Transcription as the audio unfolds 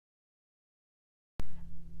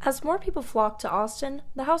As more people flock to Austin,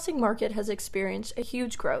 the housing market has experienced a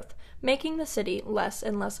huge growth, making the city less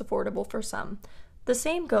and less affordable for some. The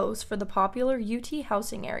same goes for the popular UT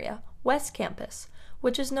housing area, West Campus,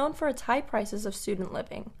 which is known for its high prices of student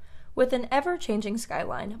living. With an ever-changing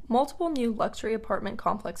skyline, multiple new luxury apartment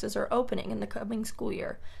complexes are opening in the coming school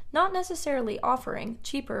year, not necessarily offering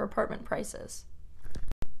cheaper apartment prices.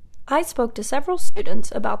 I spoke to several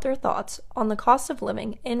students about their thoughts on the cost of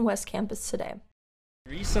living in West Campus today.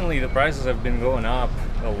 Recently, the prices have been going up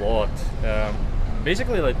a lot.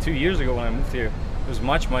 Basically, like 2 years ago when I moved here, it was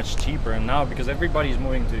much cheaper, and now because everybody's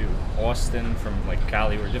moving to Austin from like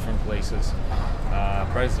Cali or different places,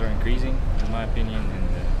 prices are increasing, in my opinion,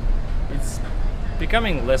 and it's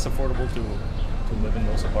becoming less affordable to live in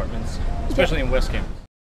those apartments, especially in West Campus.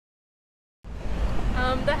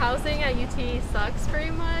 The housing at UT sucks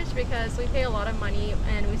pretty much because we pay a lot of money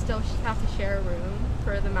and we still have to share a room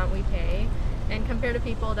for the amount we pay. And compared to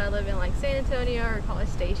people that live in like San Antonio or College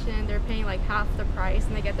Station, they're paying like half the price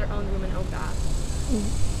and they get their own room and own bath.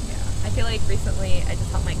 Yeah, I feel like recently I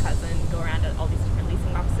just helped my cousin go around to all these different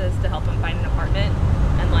leasing offices to help him find an apartment.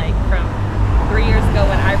 And like from 3 years ago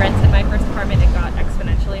when I rented my first apartment, it got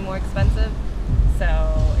exponentially more expensive.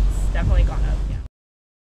 So it's definitely gone up.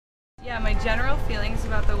 Yeah, my general feelings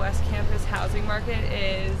about the West Campus housing market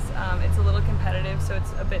is it's a little competitive, so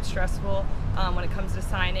it's a bit stressful when it comes to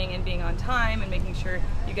signing and being on time and making sure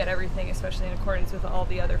you get everything, especially in accordance with all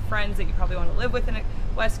the other friends that you probably want to live with in a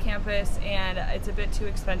West Campus, and it's a bit too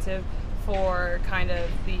expensive for kind of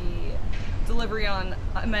the delivery on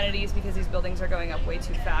amenities because these buildings are going up way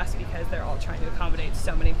too fast because they're all trying to accommodate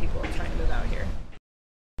so many people trying to move out here.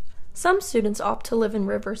 Some students opt to live in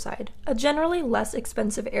Riverside, a generally less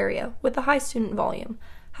expensive area with a high student volume.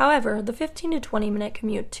 However, the 15 to 20 minute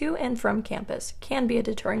commute to and from campus can be a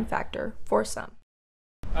deterring factor for some.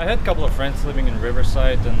 I had a couple of friends living in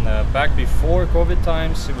Riverside, and back before COVID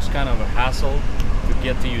times, it was kind of a hassle to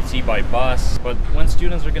get to UT by bus. But when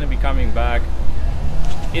students are going to be coming back,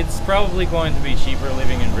 it's probably going to be cheaper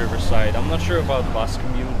living in Riverside. I'm not sure about bus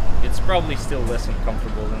commute. It's probably still less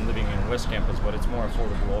uncomfortable than living in West Campus, but it's more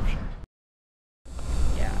affordable option.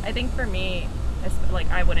 Yeah, I think for me, like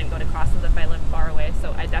I wouldn't go to classes if I lived far away,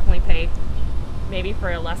 so I definitely pay maybe for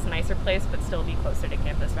a less nicer place, but still be closer to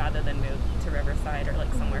campus rather than move to Riverside or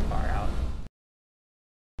like somewhere far out.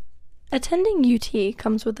 Attending UT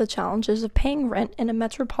comes with the challenges of paying rent in a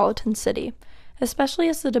metropolitan city. Especially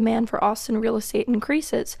as the demand for Austin real estate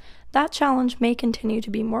increases, that challenge may continue to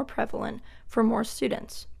be more prevalent for more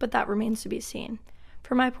students, but that remains to be seen.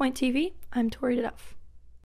 For MyPoint TV, I'm Tori Duff.